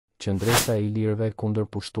Qëndresa e ilirëve kundër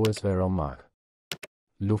pushtuesve romak.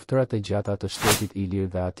 Luftërat e gjata të shtetit ilir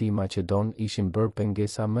dhe atij maqedon ishin bërë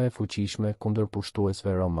pengesa më e fuqishme kundër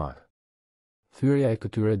pushtuesve romak. Thyrja e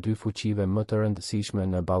këtyre dy fuqive më të rëndësishme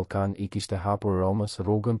në Ballkan i kishte hapur Romës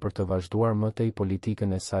rrugën për të vazhduar më tej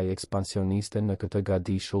politikën e saj ekspansioniste në këtë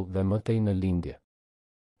gadishull dhe më tej në lindje.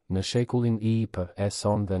 Në shekullin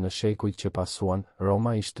I.P.E.S.on dhe në shekujt që pasuan,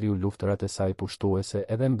 Roma i shtriu luftërat e saj pushtuese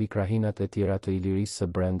edhe mbi krahinat e tjera të Ilirisë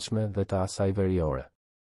së Brendshme dhe të asaj veriore.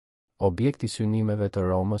 Objekti synimeve të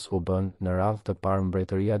Romës u bën, në radhë të parë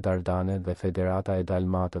Mbretëria Dardane dhe Federata e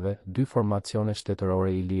Dalmatëve, dy formacione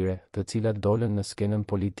shtetërore ilire, të cilat dolën në skenën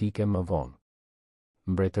politike më vonë.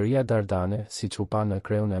 Mbretëria Dardane, siç u pa në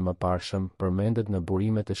kreun e mëparshëm, përmendet në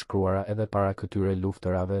burimet e shkruara edhe para këtyre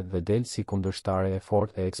luftërave dhe del si kundërshtare e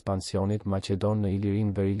fortë e ekspansionit maqedon në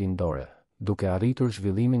Ilirinë verilindore, duke arritur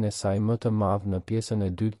zhvillimin e saj më të madh në pjesën e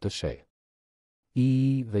dytë të sheh.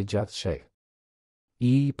 Dhe gjatë sheh.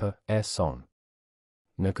 I.P.E.S.on.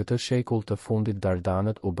 Në këtë shekull të fundit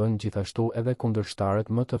Dardanët u bën gjithashtu edhe kundërshtarët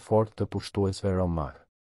më të fortë të pushtuesve romak.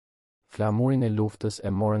 Flamurin e luftës e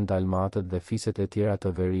morën dalmatët dhe fiset e tjera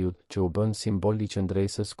të veriut, që u bën simbol i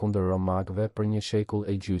qëndresës kundër romakëve për një shekull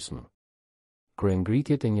e gjysmë.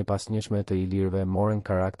 Kryengritjet e njëpasnjëshme të ilirëve morën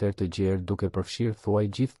karakter të gjerë duke përfshirë thuaj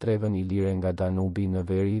gjithë trevën ilire nga Danubi në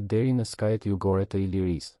veri deri në skajet jugore të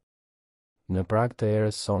Ilirisë. Në prag të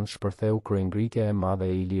erës son shpërtheu kryengritja e madhe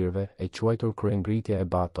e ilirëve, e quajtur kryengritja e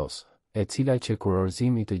Batos, e cila që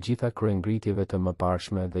kurorëzimi të gjitha kryengritjeve të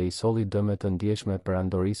mëparshme dhe i solli dëme të ndjeshme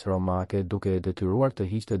perandorisë romake duke e detyruar të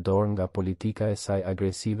hiqte dorë nga politika e saj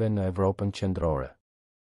agresive në Evropën qendrore.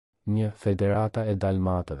 1. Federata e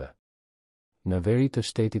Dalmatëve. Në veri të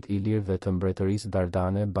shtetit ilir dhe të mbretërisë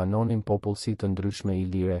Dardane banonin popullsi të ndryshme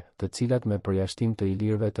ilire, të cilat me përjashtim të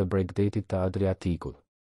ilirëve të bregdetit të Adriatikut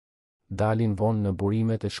dalin vonë në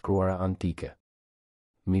burimet e shkruara antike.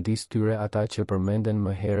 Midis tyre ata që përmenden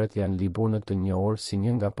më herët janë liburnët të njohur si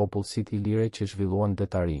një nga popullsitë ilire që zhvilluan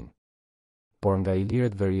detarin. Por nga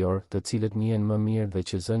ilirët verior, të cilët njihen më mirë dhe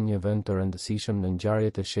që zën një vend të rëndësishëm në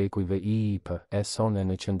ngjarjet e shekujve I.P.E.S.on e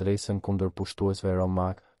në qëndresën kundër pushtuesve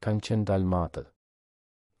romak, kanë qenë dalmatët.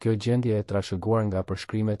 Kjo gjendje e trashëguar nga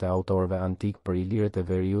përshkrimet e autorëve antik për ilirët e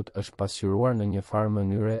veriut është pasqyruar në një farë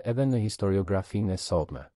mënyre edhe në historiografinë e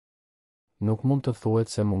sotme. Nuk mund të thuhet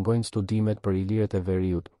se mungojnë studimet për ilirët e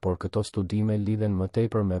veriut, por këto studime lidhen më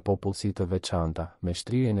tepër me popullsi të veçanta, me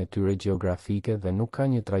shtrirjen e tyre gjeografike dhe nuk ka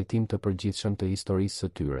një trajtim të përgjithshëm të historisë së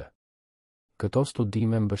tyre. Këto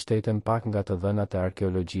studime mbështeten pak nga të dhënat e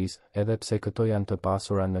arkeologjisë, edhe pse këto janë të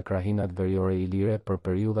pasura në krahinat veriore ilire për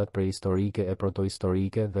periudhat prehistorike e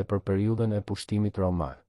protohistorike dhe për periudhën e pushtimit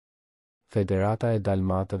romak. Federata e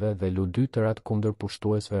Dalmatëve dhe ludytërat kundër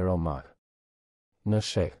pushtuesve romak. Në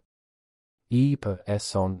sheh.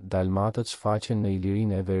 I.P.E.S.on, dalmatët shfaqen në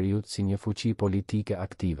Ilirinë e veriut si një fuqi politike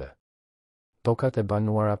aktive. Tokat e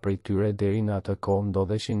banuara prej tyre deri në atë kohë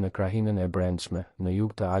ndodheshin në krahinën e brendshme, në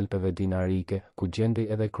jug të Alpeve dinarike, ku gjendej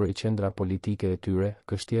edhe kryeqendra politike e tyre,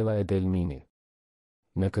 kështjella e Delminit.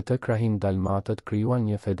 Në këtë krahinë dalmatët krijuan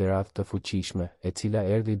një federatë të fuqishme, e cila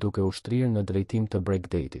erdhi duke u shtrirë në drejtim të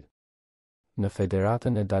bregdetit. Në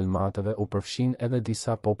federatën e dalmatëve u përfshin edhe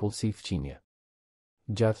disa popullsi fqinje.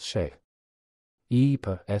 Gjatë sheh.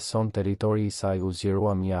 I.P.E.S.on territori i saj u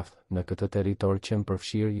zgjerua mjaft, në këtë territor që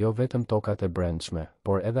përfshirë jo vetëm tokat e brendshme,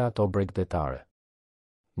 por edhe ato bregdetare.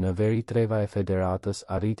 Në veri treva e federatës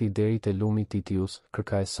arriti deri te lumi Titius,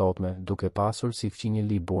 kërka e sotme, duke pasur si fqinje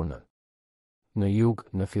Liburnën. Në jug,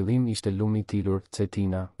 në fillim ishte lumi Tilur,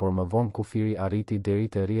 Cetina, por më vonë kufiri arriti deri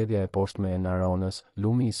te rrjedhja e poshtme e Naronës,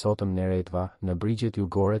 lumi i sotëm Neretva, në brigjet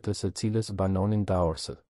jugore të së cilës banonin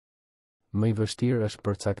daorsët. Më i vështirë është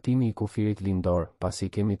përcaktimi i kufirit lindor, pasi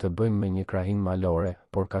kemi të bëjmë me një krahinë malore,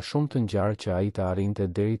 por ka shumë të ngjarë që ai të arrinte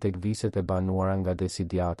deri tek viset e banuara nga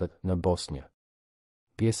desidiatët në Bosnjë.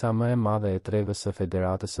 Pjesa më e madhe e trevës së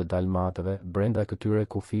Federatës së Dalmatëve, brenda këtyre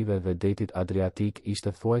kufive dhe detit Adriatik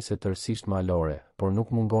ishte thuajse tërësisht malore, por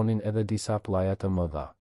nuk mungonin edhe disa plaja të mëdha.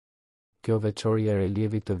 Kjo veçori e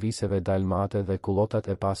relievit të viseve dalmate dhe kullotat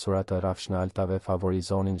e pasura të rafshnaltave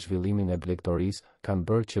favorizonin zhvillimin e blegtorisë, kanë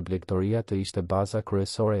bërë që blegtoria të ishte baza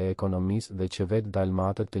kryesore e ekonomisë dhe që vetë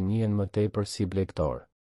dalmatët të njihen më tepër si blegtor.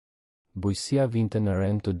 Bujqësia vinte në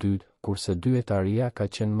rend të dytë, kurse dyetaria ka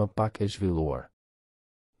qenë më pak e zhvilluar.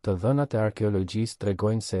 Të dhënat e arkeologjisë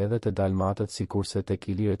tregojnë se edhe të dalmatët sikurse tek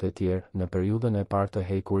ilirët e tjerë, në periudhën e parë të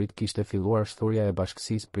hekurit kishte filluar shturja e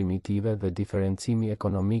bashkësisë primitive dhe diferencimi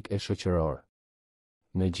ekonomik e shoqëror.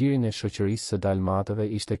 Në gjirin e shoqërisë së dalmatëve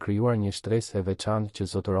ishte krijuar një shtresë e veçantë që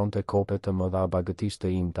zotëronte kope të mëdha bagëtisht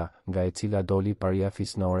të imta, nga e cila doli paria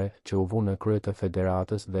fisnore që u vu në krye të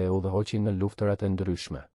federatës dhe e udhëhoqi në luftërat e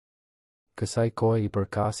ndryshme. Kësaj kohe i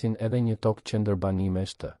përkasin edhe një tokë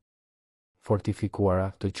qendërbanimësh të fortifikuara,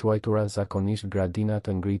 të quajtura zakonisht gradina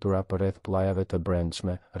të ngritura përreth pllajave të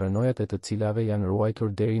brendshme, rënojat e të cilave janë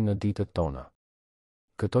ruajtur deri në ditët tona.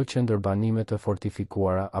 Këto qendërbanime të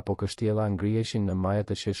fortifikuara apo kështjella ngriheshin në maja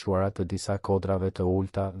të sheshuara të disa kodrave të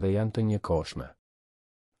ulta dhe janë të njëkohshme.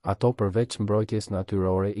 Ato përveç mbrojtjes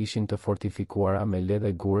natyrore ishin të fortifikuara me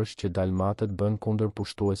ledhe gurësh që dalmatët bën kundër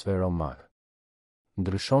pushtuesve romakë.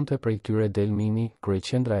 Ndryshonte prej tyre Delmini,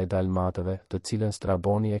 kryeqendra e dalmatëve, të cilën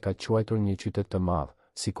Straboni e ka quajtur një qytet të madh,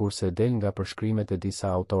 sikurse del nga përshkrimet e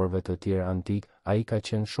disa autorëve të tjerë antik, ai ka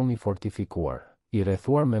qenë shumë i fortifikuar, i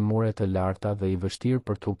rrethuar me mure të larta dhe i vështirë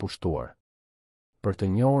për t'u pushtuar. Për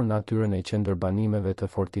të njohur natyrën e qendërbanimeve të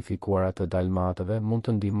fortifikuara të dalmatëve mund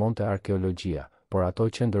të ndihmonte arkeologjia, por ato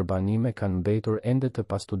qendërbanime kanë mbetur ende të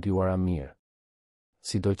pastudiuara mirë.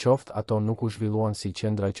 Sidoqoftë ato nuk u zhvilluan si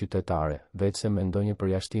qendra qytetare, veçse me ndonjë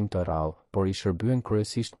përjashtim të rrallë, por i shërbyen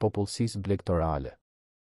kryesisht popullsisë blegtorale.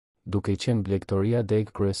 Duke qenë blegtoria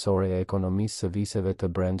degë kryesore e ekonomisë së viseve të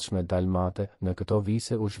brendshme dalmate, në këto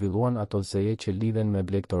vise u zhvilluan ato zeje që lidhen me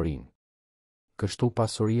blegtorinë. Kështu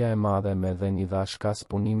pasuria e madhe me dhen i dha shkas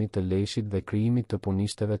punimit të leshit dhe krijimit të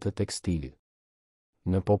punishteve të tekstilit.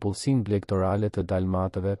 Në popullsinë blegtorale të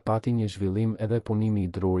dalmatëve pati një zhvillim edhe punimi i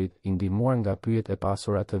drurit, i ndihmuar nga pyjet e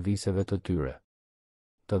pasura të viseve të tyre.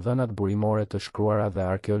 Të dhënat burimore të shkruara dhe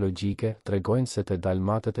arkeologjike tregojnë se te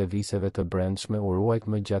dalmatët e viseve të brendshme u ruajt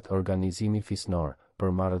më gjatë organizimi fisnor,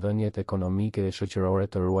 për marrëdhëniet ekonomike e shoqërore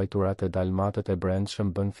të ruajtura te dalmatët e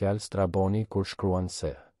brendshëm bën fjalë Straboni kur shkruan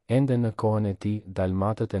se ende në kohën e tij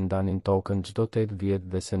dalmatët e ndanin tokën çdo 8 vjet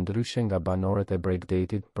dhe se ndryshe nga banorët e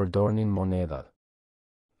Bregdetit përdornin monedhat.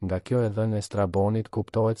 Nga kjo e dhënë e Strabonit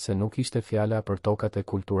kuptohet se nuk ishte fjala për tokat e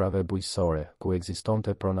kulturave bujqësore, ku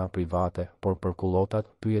ekzistonte prona private, por për kullotat,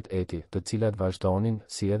 pyet Eti, të cilat vazhdonin,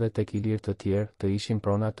 si edhe tek ilirë të tjerë, të ishin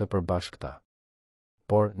prona të përbashkëta.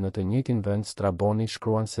 Por, në të njëjtin vend Straboni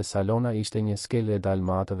shkruan se Salona ishte një skelë e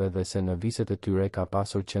dalmatëve dhe se në viset e tyre ka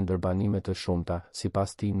pasur qendërbanime të shumta,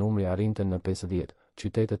 sipas tij numri arrinte në 50,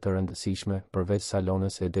 qytete të rëndësishme, përveç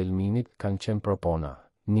Salonës e Delminit, kanë qenë Propona,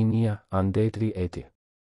 Ninia, Andetri Eti.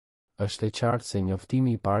 Është e qartë se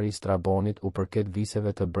njoftimi i parë i Strabonit u përket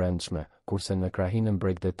viseve të brendshme, kurse në krahinën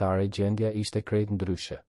bregdetare gjendja ishte krejt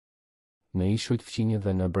ndryshe. Në ishujt fqinjë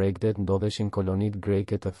dhe në Bregdet ndodheshin kolonit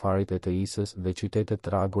greke të Farit e të Isës dhe qytetet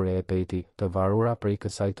Tragure e Peti, të varura prej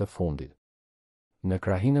kësaj të fundit. Në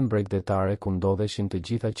krahinën bregdetare ku ndodheshin të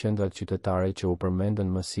gjitha qendrat qytetare që u përmendën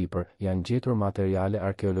më sipër, janë gjetur materiale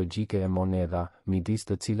arkeologjike e monedha, midis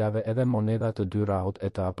të cilave edhe monedha të dy rahut e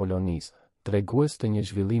të Apolonisë, tregues të një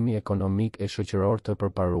zhvillimi ekonomik e shoqëror të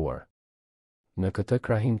përparuar. Në këtë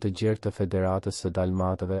krahin të gjerë të Federatës së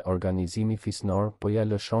Dalmatëve, organizimi fisnor po ja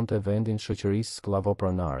lëshonte vendin shoqërisë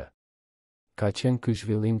sklavopronare. Ka qenë ky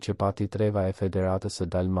zhvillim që pati treva e Federatës së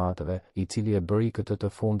Dalmatëve, i cili e bëri këtë të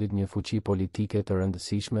fundit një fuqi politike të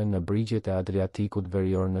rëndësishme në brigjet e Adriatikut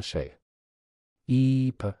Verior në sheh.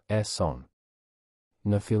 I.P.S.on.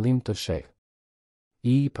 Në fillim të sheh.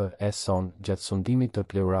 I.P.S.on gjatë sundimit të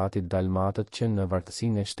pleuratit dalmatët qenë në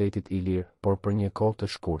vartësinë e shtetit Ilir, por për një kohë të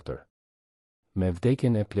shkurtër. Me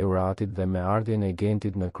vdekjen e pleuratit dhe me ardhjen e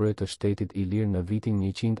Gentit në krye të shtetit Ilir në vitin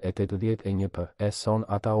 181 P.S.on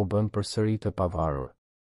ata u bën përsëri të pavarur.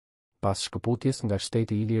 Pas shkëputjes nga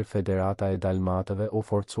shteti Ilir, Federata e Dalmatëve u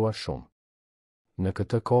forcua shumë. Në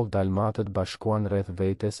këtë kohë dalmatët bashkuan rreth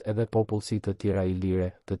vetes edhe popullsi të tjera ilire,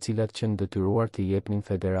 të cilat qenë detyruar të jepnin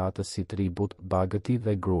federatës si tribut, bagëti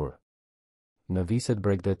dhe grur. Në viset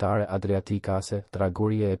bregdetare adriatikase,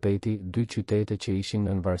 Traguria e Peti, dy qytete që ishin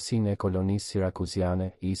në varësinë e kolonisë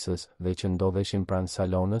sirakuziane, Isës, dhe që ndodheshin pranë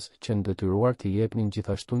Salonës, qenë detyruar të jepnin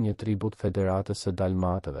gjithashtu një tribut federatës së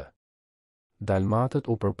dalmatëve. Dalmatët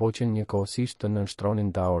u përpoqen njëkohësisht të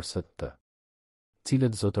nënshtronin daorsët të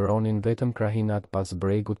cilët zotëronin vetëm krahinat pas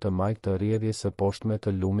bregut të majt të rrjedhjes së poshtme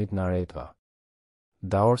të lumit Naretva.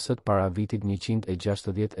 Daorsët para vitit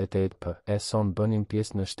 168 P.S.on bënin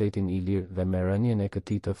pjesë në shtetin Ilir dhe me rënien e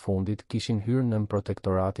këtij të fundit kishin hyrë nën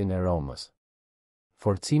protektoratin e Romës.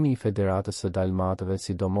 Forcimi i Federatës së Dalmatëve,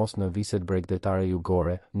 sidomos në viset bregdetare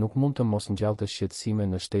jugore, nuk mund të mos ngjallte shqetësime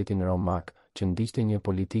në shtetin romak, që ndiqte një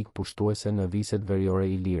politikë pushtuese në viset veriore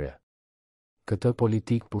ilire. Këtë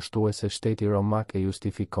politikë pushtuese shteti romak e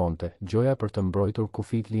justifikonte, gjoja për të mbrojtur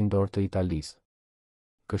kufit lindor të Italisë.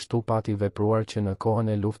 kështu pati vepruar që në kohën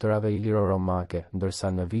e luftërave iliro-romake,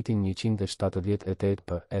 ndërsa në vitin 178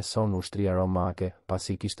 p.e. ushtria romake,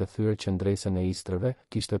 pasi kishte thyer qendresën e istrëve,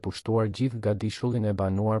 kishte pushtuar gjithë gadishullin e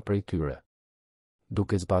banuar prej tyre.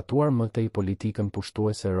 Duke zbatuar më tej politikën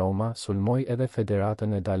pushtuese, Roma sulmoi edhe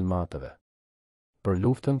federatën e dalmatëve. Për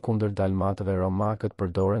luftën kundër dalmatëve, romakët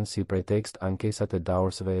përdoren si pretekst ankesat e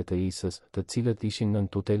daorsëve e të Isës, të cilët ishin nën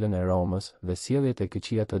tutelën e Romës, dhe sjelljet e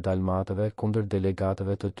këqija të dalmatëve kundër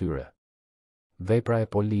delegatëve të tyre. Vepra e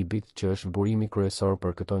Polibit, që është burimi kryesor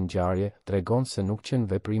për këto ngjarje, tregon se nuk qenë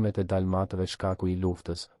veprimet e dalmatëve shkaku i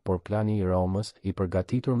luftës, por plani i Romës, i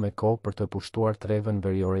përgatitur me kohë për të pushtuar trevën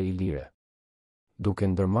veriore ilire. Duke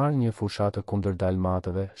ndërmarrë një fushatë kundër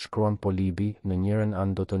dalmatëve, shkruan Polibi, në njërin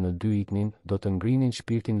anë do të në dy iknin, do të ngrinin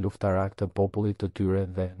shpirtin luftarak të popullit të tyre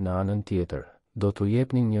dhe, në anën tjetër, do t'u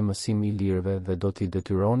jepnin një mësim ilirëve dhe do t'i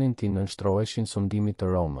detyronin t'i nënshtroheshin sundimit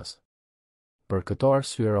të Romës. Për këto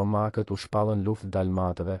arsye romakët u shpallën luftë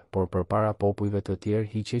dalmatëve, por përpara popujve të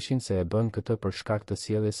tjerë hiqeshin se e bën këtë për shkak të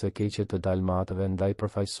sjelljes së keqe të dalmatëve ndaj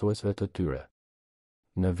përfaqësuesve të tyre.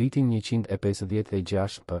 Në vitin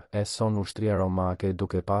 156 p.e. ushtria romake,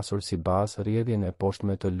 duke pasur si bazë rrjedhjen e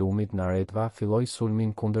poshtme të lumit në Aretva, filloi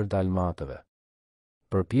sulmin kundër dalmatëve.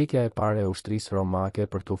 Përpjekja e parë e ushtrisë romake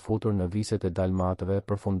për t'u futur në viset e dalmatëve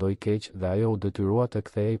përfundoi keq dhe ajo u detyrua të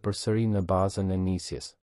kthehej përsëri në bazën e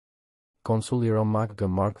nisjes. Konsulli romak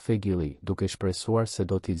Mark Fegili, duke shpresuar se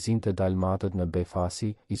do t'i zinte dalmatët në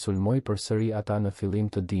befasi, i sulmoi përsëri ata në fillim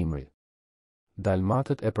të dimrit.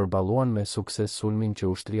 Dalmatët e përballuan me sukses sulmin që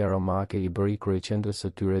ushtria romake i bëri kryeqendrës së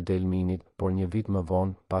tyre Delminit, por një vit më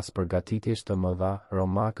vonë, pas përgatitjesh të mëdha,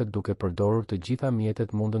 romakët duke përdorur të gjitha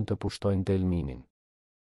mjetet mundën të pushtojnë Delminin.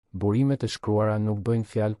 Burimet e shkruara nuk bëjnë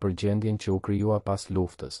fjalë për gjendjen që u krijua pas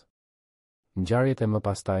luftës. Ngjarjet e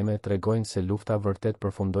mëpastajme tregojnë se lufta vërtet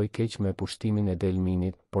përfundoi keq me pushtimin e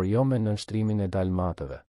Delminit, por jo me nënshtrimin e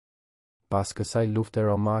dalmatëve. Pas kësaj lufte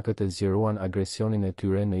romakët e zgjeruan agresionin e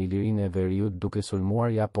tyre në Ilirinë e Veriut duke sulmuar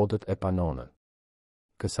Japodët e Panonën.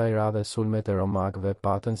 Kësaj radhe sulmet e romakëve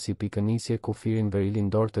patën si pikënisje kufirin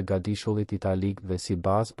verilindor të gadishullit italik dhe si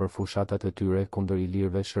bazë për fushatat e tyre kundër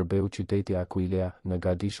ilirëve shërbeu qyteti Aquilea në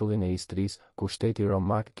gadishullin e Istrisë, ku shteti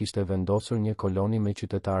romak kishte vendosur një koloni me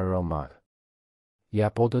qytetarë romak.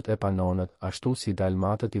 Japodët e Panonët, ashtu si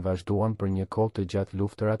dalmatët, i vazhduan për një kohë të gjatë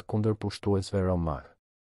luftërat kundër pushtuesve romak.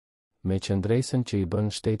 Me qëndresën që i bën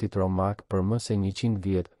shtetit romak për më se 100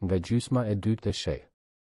 vjet, nga gjysma e dytë të sheh.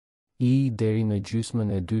 I deri në gjysmën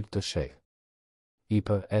e dytë të sheh.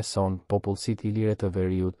 Popullsit ilire të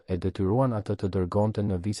Veriut e detyruan atë të dërgonte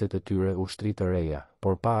në viset e tyre ushtri të reja,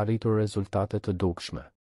 por pa arritur rezultate të dukshme.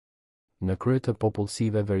 Në krye të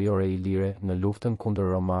popullsive veriore ilire, në luftën kundër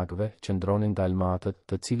romakëve, qëndronin dalmatët,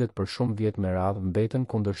 të cilët për shumë vjet me radhë mbetën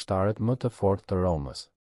kundërshtarët më të fortë të Romës.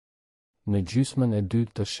 Në gjysmën e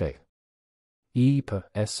dytë të sheh.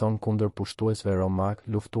 Kundër pushtuesve romak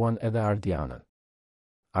luftuan edhe ardianët.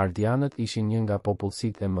 Ardianët ishin një nga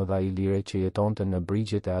popullsitë e mëdha ilire që jetonte në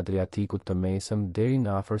brigjet e Adriatikut të mesëm deri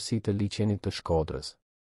në afërsi të liçenit të Shkodrës.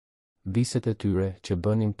 Viset e tyre, që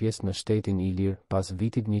bënin pjesë në shtetin ilir pas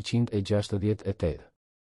vitit 168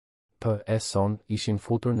 p.e. ishin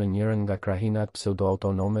futur në njërin nga krahinat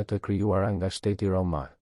pseudo-autonome të krijuara nga shteti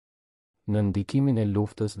romak. Në ndikimin e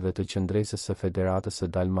luftës dhe të qëndresës së Federatës së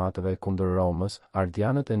Dalmatëve kundër Romës,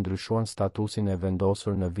 ardianët e ndryshuan statusin e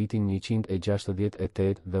vendosur në vitin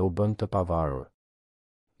 168 dhe u bën të pavarur.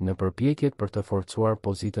 Në përpjekjet për të forcuar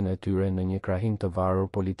pozitën e tyre në një krahin të varur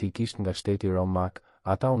politikisht nga shteti romak,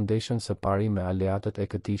 ata u ndeshën së pari me aleatët e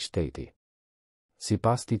këtij shteti.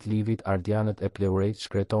 Sipas Titlivit, ardianët e Pleurejt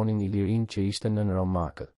shkretonin Ilirinë që ishte nën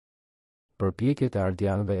romakët. Përpjekjet e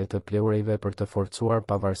ardianëve e të pleurejve për të forcuar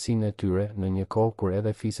pavarësinë e tyre në një kohë kur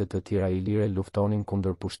edhe fiset të tjera ilire luftonin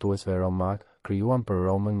kundër pushtuesve romak, krijuan për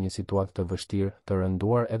Romën një situatë të vështirë, të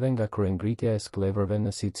rënduar edhe nga kryengritja e sklevrëve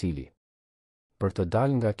në Sicili. Për të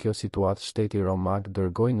dalë nga kjo situatë, shteti romak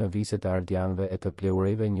dërgoi në viset e ardianëve e të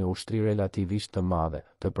pleurejve një ushtri relativisht të madhe,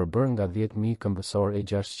 të përbërë nga 10.000 këmbësor e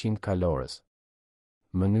 600 kalorës.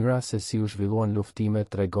 Mënyra se si u zhvilluan luftimet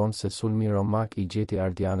tregon se sulmi romak i gjeti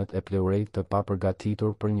ardianët e Pleurejt të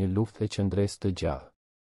papërgatitur për një luftë e qëndresë të gjallë.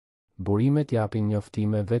 Burimet japin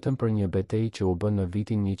njoftime vetëm për një betejë që u bë në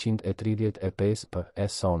vitin 135 p.e.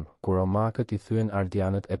 kur romakët i thyen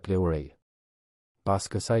ardianët e Pleurejt. Pas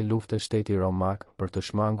kësaj lufte, shteti romak, për të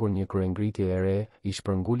shmangur një kryengritje e re, i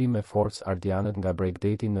shpërnguli me forcë ardianët nga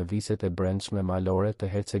Bregdeti në viset e brendshme malore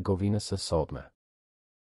të Hercegovinës së sotme.